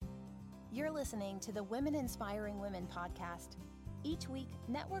You're listening to the Women Inspiring Women podcast. Each week,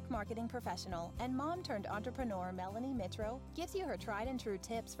 network marketing professional and mom-turned-entrepreneur Melanie Mitro gives you her tried and true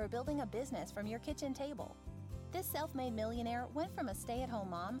tips for building a business from your kitchen table. This self-made millionaire went from a stay-at-home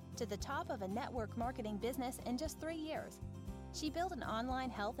mom to the top of a network marketing business in just 3 years. She built an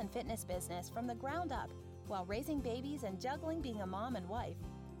online health and fitness business from the ground up while raising babies and juggling being a mom and wife.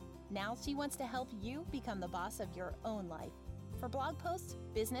 Now she wants to help you become the boss of your own life. For blog posts,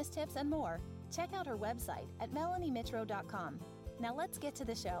 business tips, and more, check out her website at melaniemitro.com. Now let's get to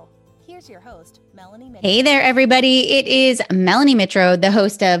the show. Here's your host, Melanie Mitro. Hey there, everybody. It is Melanie Mitro, the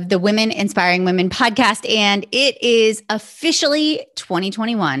host of the Women Inspiring Women podcast, and it is officially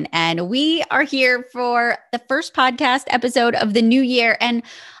 2021, and we are here for the first podcast episode of the new year, and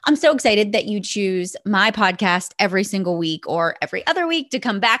I'm so excited that you choose my podcast every single week or every other week to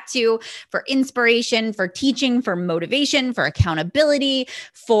come back to for inspiration, for teaching, for motivation, for accountability,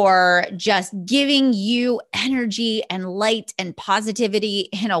 for just giving you energy and light and positivity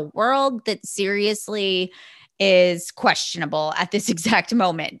in a world that seriously is questionable at this exact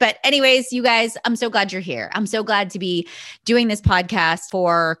moment. But anyways, you guys, I'm so glad you're here. I'm so glad to be doing this podcast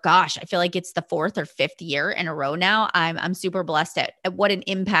for, I feel like it's the 4th or 5th year in a row now. I'm super blessed at what an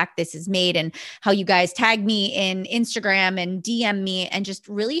impact this has made and how you guys tag me in Instagram and DM me and just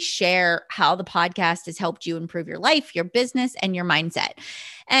really share how the podcast has helped you improve your life, your business, and your mindset.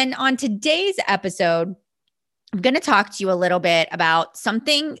 And on today's episode, I'm going to talk to you a little bit about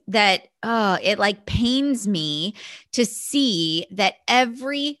something that it pains me to see that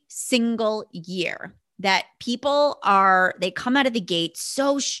every single year that people they come out of the gate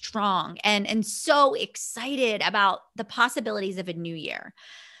so strong and so excited about the possibilities of a new year.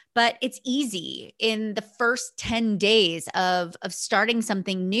 But it's easy in the first 10 days of starting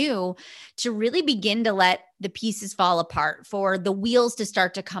something new to really begin to let the pieces fall apart, for the wheels to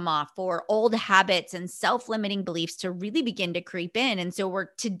start to come off, for old habits and self-limiting beliefs to really begin to creep in. And so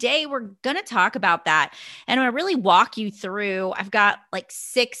today we're going to talk about that. And I'm going to really walk you through, I've got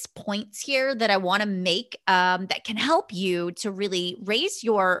 6 points here that I want to make that can help you to really raise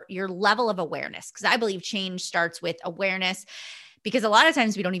your level of awareness. Because I believe change starts with awareness. Because a lot of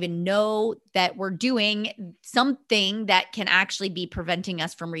times we don't even know that we're doing something that can actually be preventing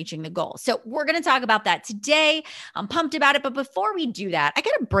us from reaching the goal. So we're going to talk about that today. I'm pumped about it. But before we do that, I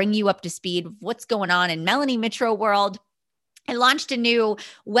got to bring you up to speed with what's going on in Melanie Mitro world. I launched a new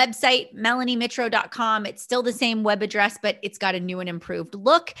website, melaniemitro.com. It's still the same web address, but it's got a new and improved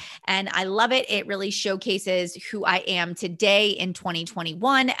look, and I love it. It really showcases who I am today in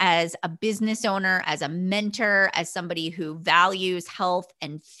 2021 as a business owner, as a mentor, as somebody who values health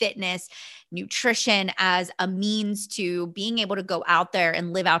and fitness, nutrition as a means to being able to go out there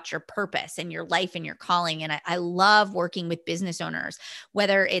and live out your purpose and your life and your calling. And I love working with business owners,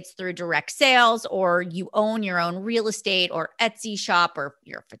 whether it's through direct sales or you own your own real estate or Etsy shop or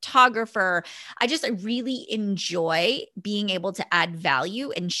you're a photographer. I really enjoy being able to add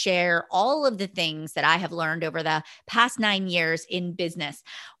value and share all of the things that I have learned over the past 9 years in business.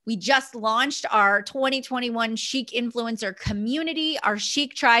 We just launched our 2021 Chic Influencer community. Our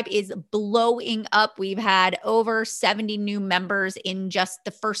Chic Tribe is blowing up. We've had over 70 new members in just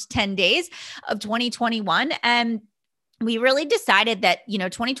the first 10 days of 2021. And we really decided that,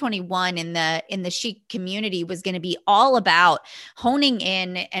 2021 in the Chic community was going to be all about honing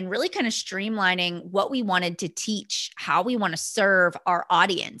in and really kind of streamlining what we wanted to teach, how we want to serve our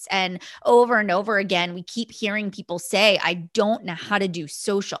audience. And over again, we keep hearing people say, I don't know how to do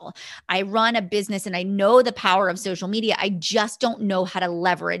social. I run a business and I know the power of social media. I just don't know how to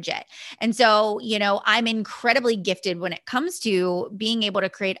leverage it. And so, I'm incredibly gifted when it comes to being able to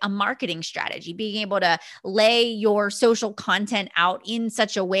create a marketing strategy, being able to lay your social content out in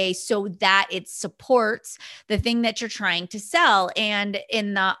such a way so that it supports the thing that you're trying to sell. And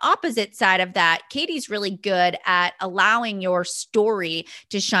in the opposite side of that, Katie's really good at allowing your story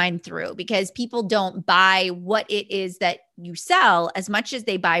to shine through, because people don't buy what it is that you sell as much as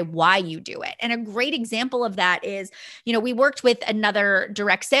they buy why you do it. And a great example of that is, we worked with another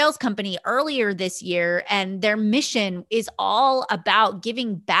direct sales company earlier this year, and their mission is all about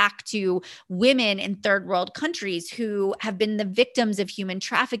giving back to women in third world countries who have been the victims of human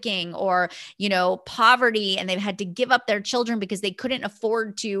trafficking or, poverty, and they've had to give up their children because they couldn't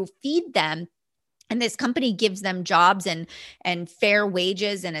afford to feed them. And this company gives them jobs and fair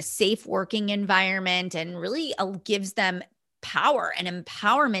wages and a safe working environment, and really gives them power and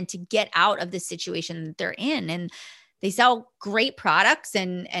empowerment to get out of the situation that they're in. And they sell great products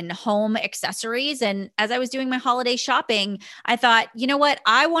and home accessories. And as I was doing my holiday shopping, I thought, you know what?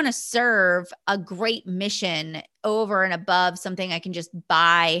 I want to serve a great mission over and above something I can just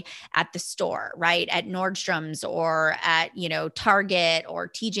buy at the store, right? At Nordstrom's or at, Target or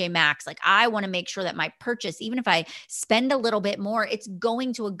TJ Maxx. Like I want to make sure that my purchase, even if I spend a little bit more, it's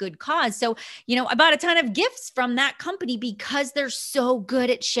going to a good cause. So, I bought a ton of gifts from that company because they're so good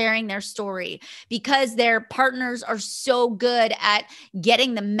at sharing their story, because their partners are so good at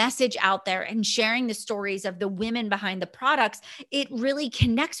getting the message out there and sharing the stories of the women behind the products. It really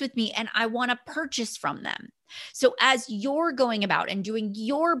connects with me and I want to purchase from them. So as you're going about and doing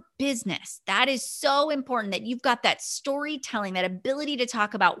your business, that is so important that you've got that storytelling, that ability to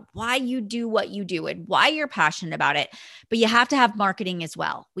talk about why you do what you do and why you're passionate about it. But you have to have marketing as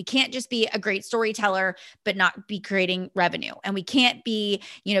well. We can't just be a great storyteller, but not be creating revenue. And we can't be,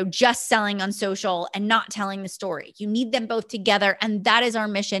 just selling on social and not telling the story. You need them both together. And that is our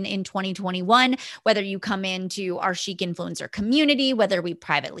mission in 2021, whether you come into our Chic Influencer community, whether we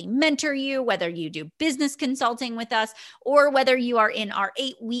privately mentor you, whether you do business consulting with us, or whether you are in our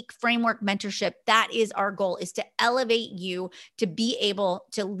 8-week framework mentorship. That is our goal, is to elevate you to be able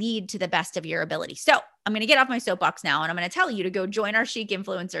to lead to the best of your ability. So I'm going to get off my soapbox now and I'm going to tell you to go join our Chic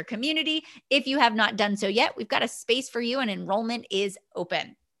Influencer community. If you have not done so yet, we've got a space for you and enrollment is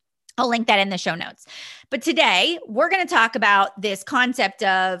open. I'll link that in the show notes. But today we're going to talk about this concept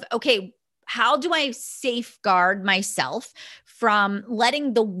of, okay, how do I safeguard myself from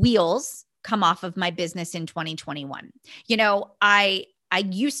letting the wheels come off of my business in 2021? I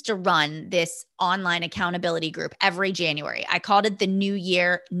used to run this online accountability group every January. I called it the New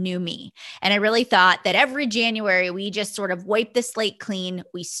Year, New Me. And I really thought that every January, we just sort of wipe the slate clean.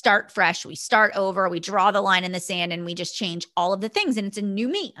 We start fresh. We start over. We draw the line in the sand and we just change all of the things. And it's a new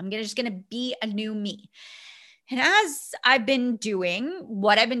me. I'm just going to be a new me. And as I've been doing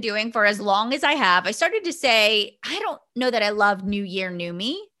what I've been doing for as long as I have, I started to say, I don't know that I love New Year, New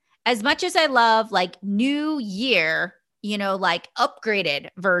Me as much as I love like New Year, like upgraded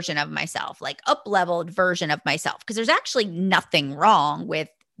version of myself, like up-leveled version of myself. Because there's actually nothing wrong with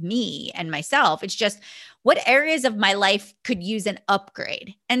me and myself. It's just what areas of my life could use an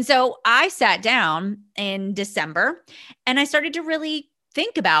upgrade. And so I sat down in December and I started to really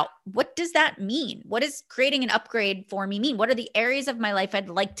think about, what does that mean? What does creating an upgrade for me mean? What are the areas of my life I'd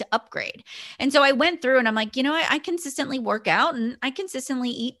like to upgrade? And so I went through and I'm like, I consistently work out and I consistently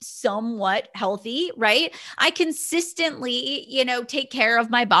eat somewhat healthy, right? I consistently, take care of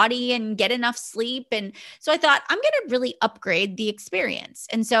my body and get enough sleep. And so I thought, I'm going to really upgrade the experience.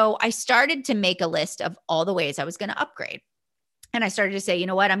 And so I started to make a list of all the ways I was going to upgrade. And I started to say, you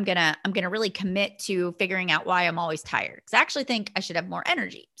know what, I'm going to really commit to figuring out why I'm always tired. Because I actually think I should have more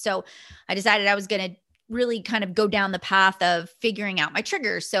energy. So I decided I was going to really kind of go down the path of figuring out my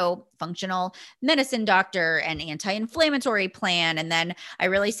triggers. So functional medicine doctor and anti-inflammatory plan. And then I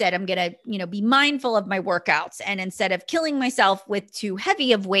really said, I'm going to, be mindful of my workouts. And instead of killing myself with too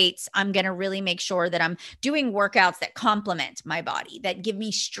heavy of weights, I'm going to really make sure that I'm doing workouts that complement my body, that give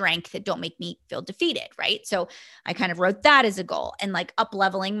me strength, that don't make me feel defeated. Right. So I kind of wrote that as a goal, and like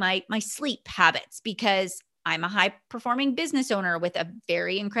up-leveling my sleep habits, because I'm a high performing business owner with a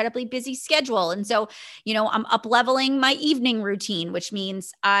very incredibly busy schedule. And so, I'm up leveling my evening routine, which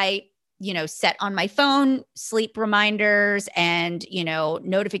means I, set on my phone sleep reminders and,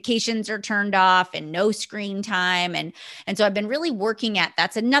 notifications are turned off and no screen time. And so I've been really working at,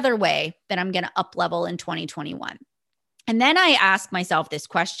 that's another way that I'm going to up level in 2021. And then I ask myself this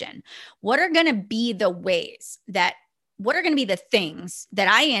question: what are going to be the things that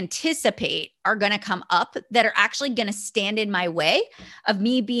I anticipate are going to come up that are actually going to stand in my way of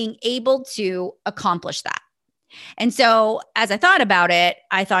me being able to accomplish that? And so as I thought about it,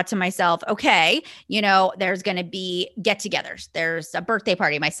 I thought to myself, okay, there's going to be get-togethers. There's a birthday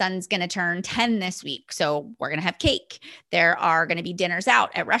party. My son's going to turn 10 this week. So we're going to have cake. There are going to be dinners out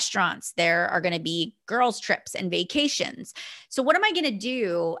at restaurants. There are going to be girls' trips and vacations. So what am I going to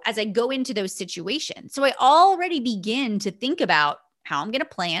do as I go into those situations? So I already begin to think about how I'm going to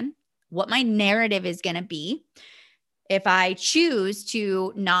plan, what my narrative is going to be. If I choose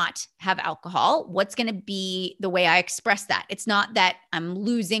to not have alcohol, what's going to be the way I express that? It's not that I'm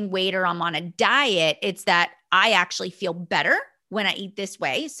losing weight or I'm on a diet. It's that I actually feel better when I eat this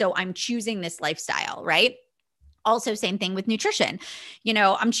way. So I'm choosing this lifestyle, right? Also, same thing with nutrition.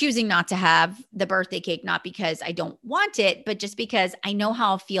 I'm choosing not to have the birthday cake, not because I don't want it, but just because I know how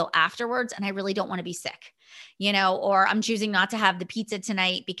I'll feel afterwards and I really don't want to be sick. or I'm choosing not to have the pizza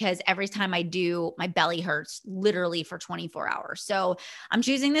tonight because every time I do, my belly hurts literally for 24 hours. So I'm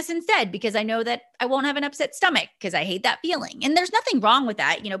choosing this instead because I know that I won't have an upset stomach because I hate that feeling. And there's nothing wrong with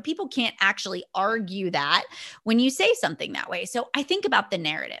that. People can't actually argue that when you say something that way. So I think about the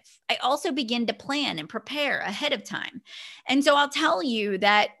narrative. I also begin to plan and prepare ahead of time. And so I'll tell you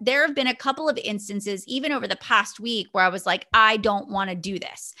that there have been a couple of instances, even over the past week, where I was like, I don't want to do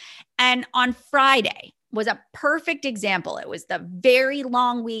this. And on Friday was a perfect example. It was the very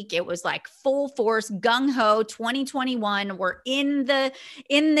long week. It was like full force, gung-ho 2021. We're in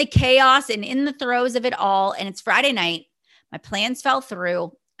the chaos and in the throes of it all. And it's Friday night. My plans fell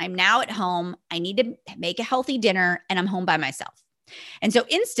through. I'm now at home. I need to make a healthy dinner and I'm home by myself. And so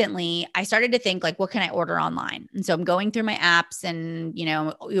instantly I started to think like, what can I order online? And so I'm going through my apps and,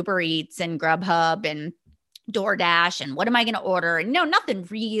 Uber Eats and Grubhub and DoorDash and what am I going to order? And nothing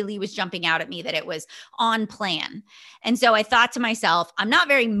really was jumping out at me that it was on plan. And so I thought to myself, I'm not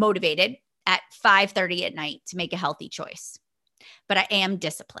very motivated at 5:30 at night to make a healthy choice, but I am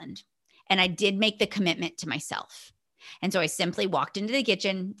disciplined. And I did make the commitment to myself. And so I simply walked into the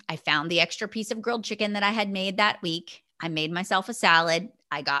kitchen. I found the extra piece of grilled chicken that I had made that week. I made myself a salad.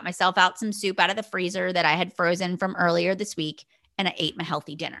 I got myself out some soup out of the freezer that I had frozen from earlier this week, and I ate my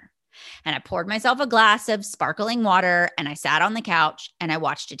healthy dinner. And I poured myself a glass of sparkling water and I sat on the couch and I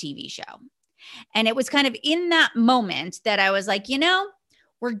watched a TV show. And it was kind of in that moment that I was like,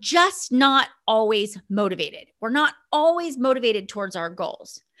 we're just not always motivated. We're not always motivated towards our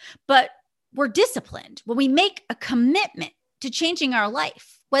goals, but we're disciplined when we make a commitment to changing our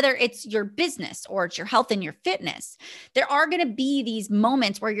life, whether it's your business or it's your health and your fitness. There are going to be these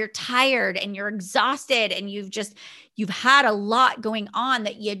moments where you're tired and you're exhausted and you've had a lot going on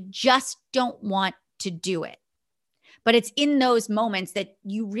that you just don't want to do it. But it's in those moments that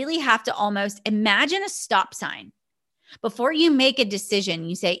you really have to almost imagine a stop sign. Before you make a decision,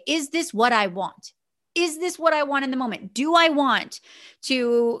 you say, is this what I want? Is this what I want in the moment? Do I want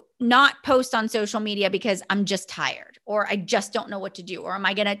to not post on social media because I'm just tired or I just don't know what to do? Or am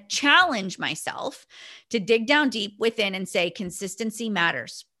I going to challenge myself to dig down deep within and say consistency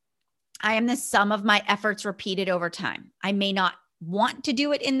matters? I am the sum of my efforts repeated over time. I may not want to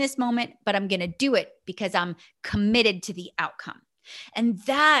do it in this moment, but I'm going to do it because I'm committed to the outcome. And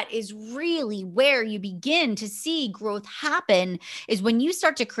that is really where you begin to see growth happen, is when you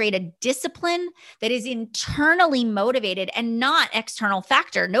start to create a discipline that is internally motivated and not external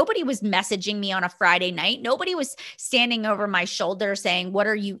factor. Nobody was messaging me on a Friday night. Nobody was standing over my shoulder saying, what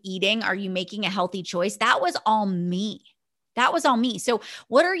are you eating? Are you making a healthy choice? That was all me. That was all me. So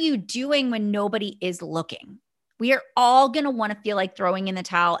what are you doing when nobody is looking? We are all going to want to feel like throwing in the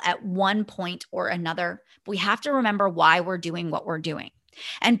towel at one point or another. But we have to remember why we're doing what we're doing.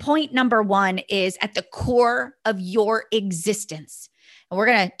 And point number one is at the core of your existence. And we're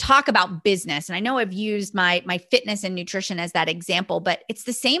going to talk about business. And I know I've used my fitness and nutrition as that example, but it's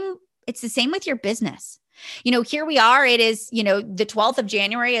the same with your business. Here we are. It is, the 12th of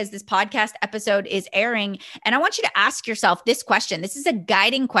January as this podcast episode is airing. And I want you to ask yourself this question. This is a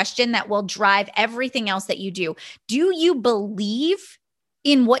guiding question that will drive everything else that you do. Do you believe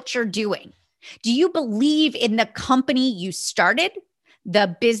in what you're doing? Do you believe in the company you started,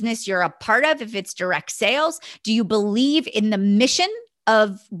 the business you're a part of, if it's direct sales? Do you believe in the mission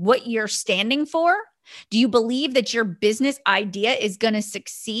of what you're standing for? Do you believe that your business idea is going to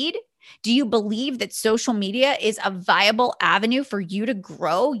succeed? Do you believe that social media is a viable avenue for you to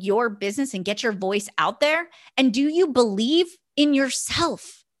grow your business and get your voice out there? And do you believe in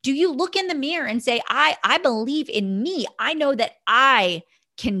yourself? Do you look in the mirror and say, I believe in me. I know that I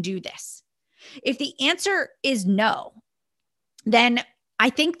can do this. If the answer is no, then I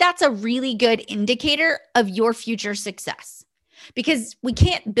think that's a really good indicator of your future success, because we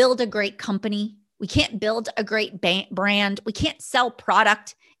can't build a great company. We can't build a great brand. We can't sell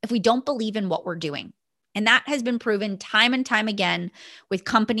product if we don't believe in what we're doing. And that has been proven time and time again with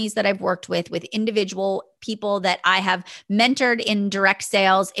companies that I've worked with individual people that I have mentored in direct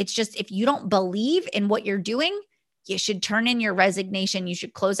sales. It's just, if you don't believe in what you're doing, you should turn in your resignation. You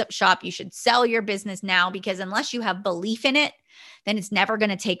should close up shop. You should sell your business now, because unless you have belief in it, then it's never going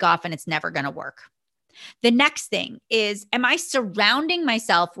to take off and it's never going to work. The next thing is, am I surrounding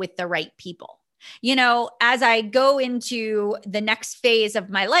myself with the right people? As I go into the next phase of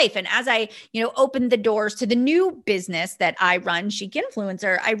my life and as I, open the doors to the new business that I run, Chic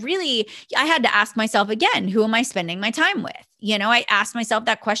Influencer, I had to ask myself again, who am I spending my time with? I asked myself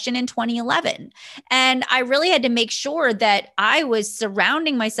that question in 2011. And I really had to make sure that I was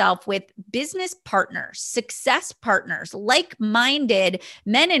surrounding myself with business partners, success partners, like-minded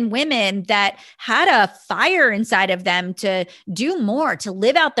men and women that had a fire inside of them to do more, to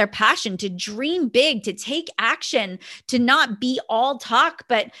live out their passion, to dream big, to take action, to not be all talk,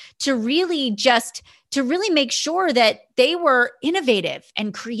 but to really make sure that they were innovative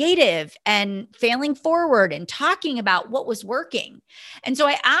and creative and failing forward and talking about what was working. And so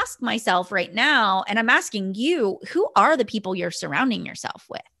I ask myself right now, and I'm asking you, who are the people you're surrounding yourself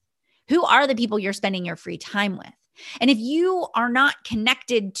with? Who are the people you're spending your free time with? And if you are not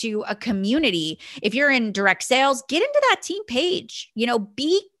connected to a community, if you're in direct sales, get into that team page,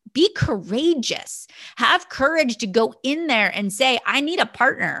 be courageous, have courage to go in there and say, I need a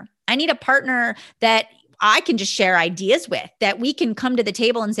partner. I need a partner that I can just share ideas with, that we can come to the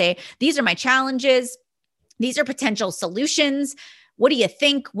table and say, these are my challenges. These are potential solutions. What do you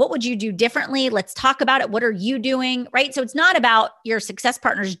think? What would you do differently? Let's talk about it. What are you doing? Right? So it's not about your success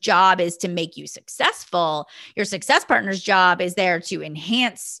partner's job is to make you successful. Your success partner's job is there to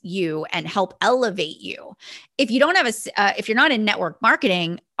enhance you and help elevate you. If you don't have if you're not in network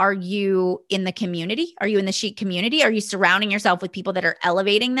marketing, are you in the community? Are you in the Chic community? Are you surrounding yourself with people that are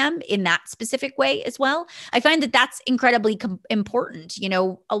elevating them in that specific way as well? I find that that's incredibly important.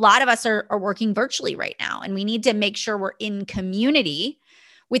 A lot of us are working virtually right now, and we need to make sure we're in community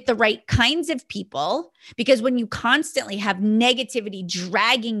with the right kinds of people, because when you constantly have negativity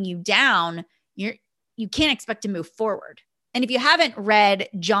dragging you down, you can't expect to move forward. And if you haven't read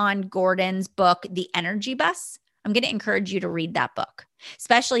John Gordon's book, The Energy Bus, I'm going to encourage you to read that book,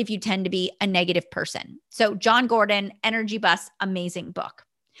 especially if you tend to be a negative person. So John Gordon, Energy Bus, amazing book.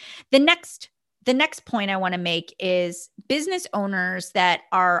 The next point I want to make is business owners that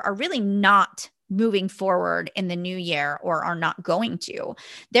are really not moving forward in the new year or are not going to.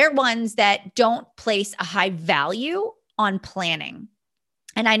 They're ones that don't place a high value on planning.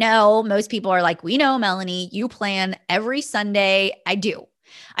 And I know most people are like, we know, Melanie, you plan every Sunday. I do.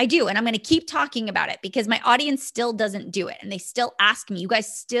 And I'm going to keep talking about it because my audience still doesn't do it. And they still ask me, you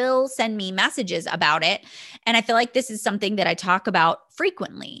guys still send me messages about it. And I feel like this is something that I talk about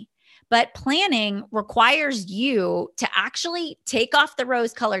frequently. But planning requires you to actually take off the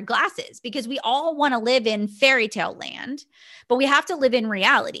rose-colored glasses, because we all want to live in fairy tale land, but we have to live in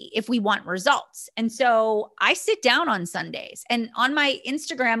reality if we want results. And so I sit down on Sundays, and on my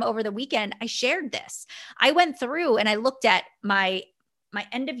Instagram over the weekend, I shared this. I went through and I looked at my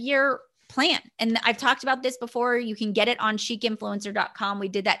end of year plan. And I've talked about this before. You can get it on chicinfluencer.com. We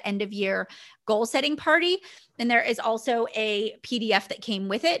did that end of year goal setting party. And there is also a PDF that came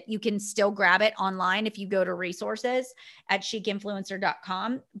with it. You can still grab it online if you go to resources at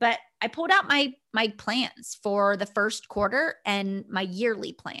chicinfluencer.com. But I pulled out my plans for the first quarter and my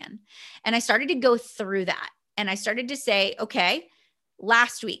yearly plan. And I started to go through that. And I started to say, okay,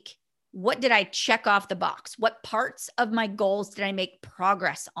 last week, what did I check off the box? What parts of my goals did I make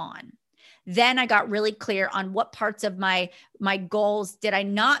progress on? Then I got really clear on what parts of my goals did I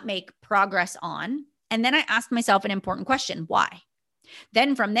not make progress on. And then I asked myself an important question: why?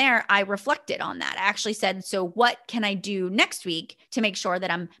 Then from there, I reflected on that. I actually said, so what can I do next week to make sure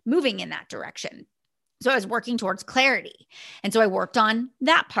that I'm moving in that direction? So I was working towards clarity. And so I worked on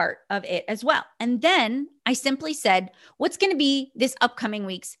that part of it as well. And then I simply said, what's going to be this upcoming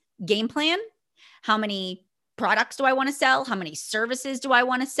week's game plan? How many products do I want to sell? How many services do I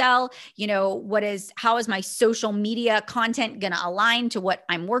want to sell? How is my social media content going to align to what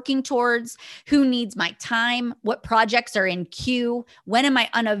I'm working towards? Who needs my time? What projects are in queue? When am I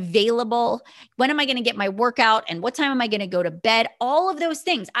unavailable? When am I going to get my workout? And what time am I going to go to bed? All of those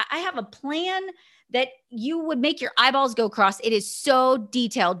things. I have a plan that you would make your eyeballs go cross. It is so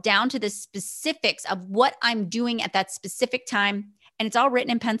detailed down to the specifics of what I'm doing at that specific time. And it's all written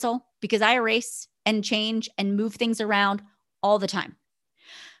in pencil because I erase and change and move things around all the time.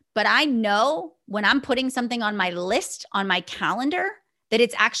 But I know when I'm putting something on my list, on my calendar, that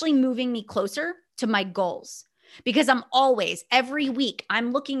it's actually moving me closer to my goals. Because every week,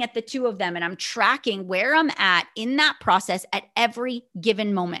 I'm looking at the two of them and I'm tracking where I'm at in that process at every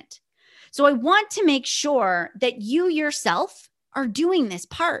given moment. So I want to make sure that you yourself are doing this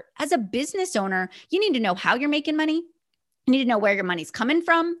part. As a business owner, you need to know how you're making money. You need to know where your money's coming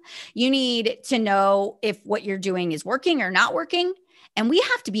from. You need to know if what you're doing is working or not working. And we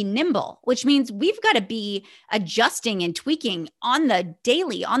have to be nimble, which means we've got to be adjusting and tweaking on the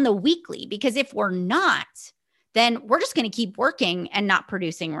daily, on the weekly, because if we're not, then we're just going to keep working and not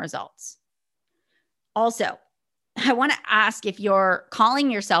producing results. Also, I want to ask if you're calling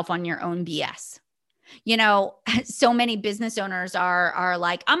yourself on your own BS. So many business owners are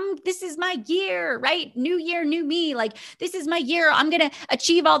like, this is my year, right? New year, new me. Like, this is my year. I'm going to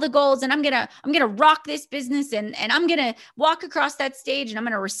achieve all the goals and I'm going to rock this business and I'm going to walk across that stage and I'm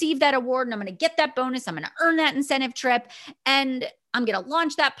going to receive that award and I'm going to get that bonus. I'm going to earn that incentive trip and I'm going to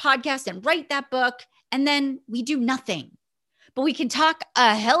launch that podcast and write that book. And then we do nothing, but we can talk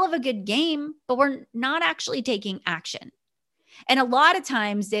a hell of a good game, but we're not actually taking action. And a lot of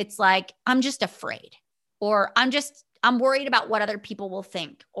times it's like, I'm just afraid, or I'm worried about what other people will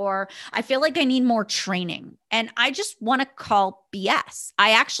think, or I feel like I need more training. And I just want to call BS.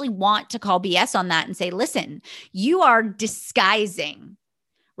 I actually want to call BS on that and say, listen, you are disguising,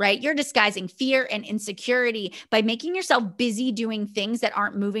 right? You're disguising fear and insecurity by making yourself busy doing things that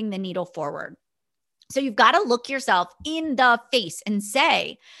aren't moving the needle forward. So you've got to look yourself in the face and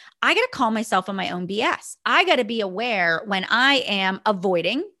say, I got to call myself on my own BS. I got to be aware when I am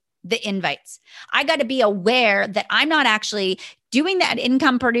avoiding the invites. I got to be aware that I'm not actually doing that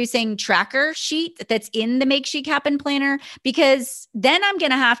income producing tracker sheet that's in the Make Chic Happen planner, because then I'm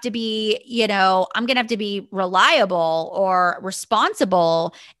going to have to be, I'm going to have to be reliable or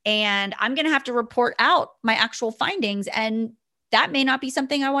responsible, and I'm going to have to report out my actual findings. And that may not be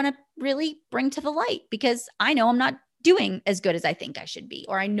something I want to really bring to the light, because I know I'm not doing as good as I think I should be,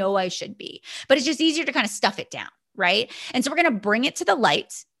 or I know I should be, but it's just easier to kind of stuff it down. Right. And so we're going to bring it to the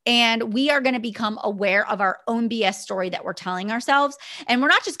light, and we are going to become aware of our own BS story that we're telling ourselves. And we're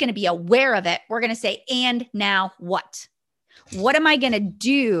not just going to be aware of it. We're going to say, and now what? What am I going to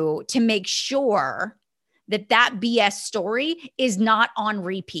do to make sure that BS story is not on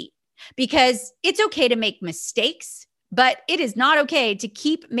repeat? Because it's okay to make mistakes, but it is not okay to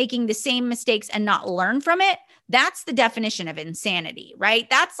keep making the same mistakes and not learn from it. That's the definition of insanity, right?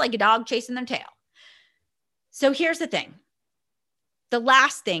 That's like a dog chasing their tail. So here's the thing. The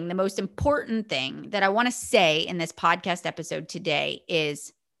last thing, the most important thing that I want to say in this podcast episode today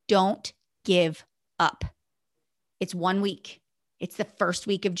is don't give up. It's 1 week. It's the first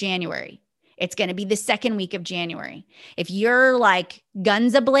week of January. It's going to be the second week of January. If you're like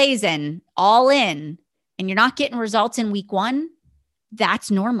guns a-blazing, all in, and you're not getting results in week 1,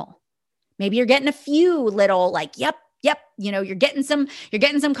 that's normal. Maybe you're getting a few little like, yep. You're getting some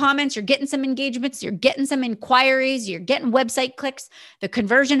comments, you're getting some engagements, you're getting some inquiries, you're getting website clicks. The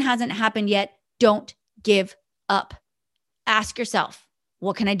conversion hasn't happened yet. Don't give up. Ask yourself,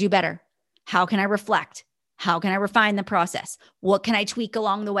 what can I do better? How can I reflect? How can I refine the process? What can I tweak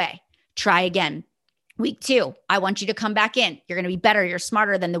along the way? Try again. Week 2, I want you to come back in. You're going to be better. You're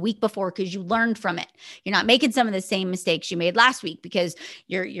smarter than the week before because you learned from it. You're not making some of the same mistakes you made last week because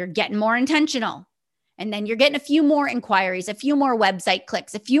you're getting more intentional. And then you're getting a few more inquiries, a few more website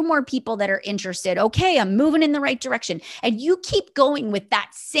clicks, a few more people that are interested. Okay, I'm moving in the right direction. And you keep going with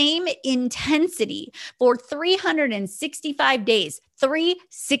that same intensity for 365 days,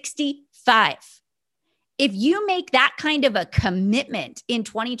 365. If you make that kind of a commitment in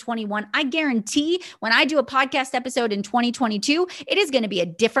 2021, I guarantee when I do a podcast episode in 2022, it is going to be a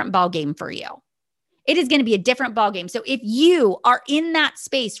different ballgame for you. It is going to be a different ballgame. So if you are in that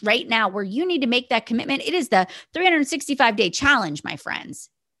space right now where you need to make that commitment, it is the 365-day challenge, my friends.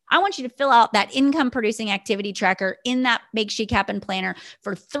 I want you to fill out that income producing activity tracker in that Make Chic Happen planner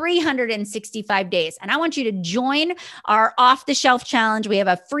for 365 days. And I want you to join our off the shelf challenge. We have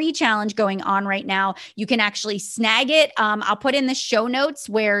a free challenge going on right now. You can actually snag it. I'll put in the show notes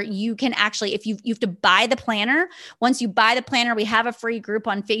where you can actually, if you have to buy the planner. Once you buy the planner, we have a free group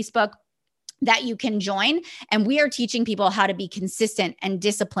on Facebook that you can join. And we are teaching people how to be consistent and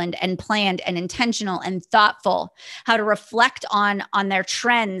disciplined and planned and intentional and thoughtful, how to reflect on their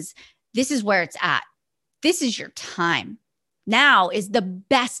trends. This is where it's at. This is your time. Now is the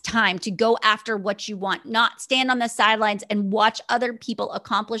best time to go after what you want, not stand on the sidelines and watch other people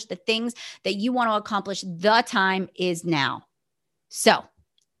accomplish the things that you want to accomplish. The time is now. So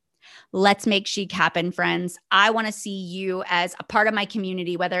let's make chic happen, friends. I want to see you as a part of my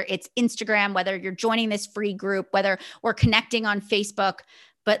community, whether it's Instagram, whether you're joining this free group, whether we're connecting on Facebook,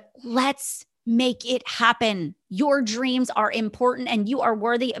 but let's make it happen. Your dreams are important and you are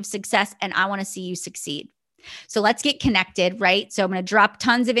worthy of success, and I want to see you succeed. So let's get connected, right? So I'm going to drop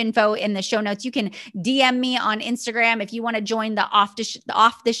tons of info in the show notes. You can DM me on Instagram if you want to join the off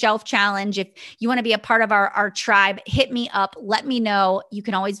the shelf challenge. If you want to be a part of our tribe, hit me up. Let me know. You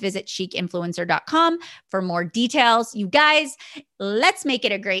can always visit chicinfluencer.com for more details. You guys, let's make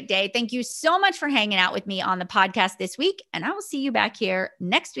it a great day. Thank you so much for hanging out with me on the podcast this week. And I will see you back here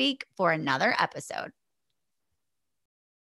next week for another episode.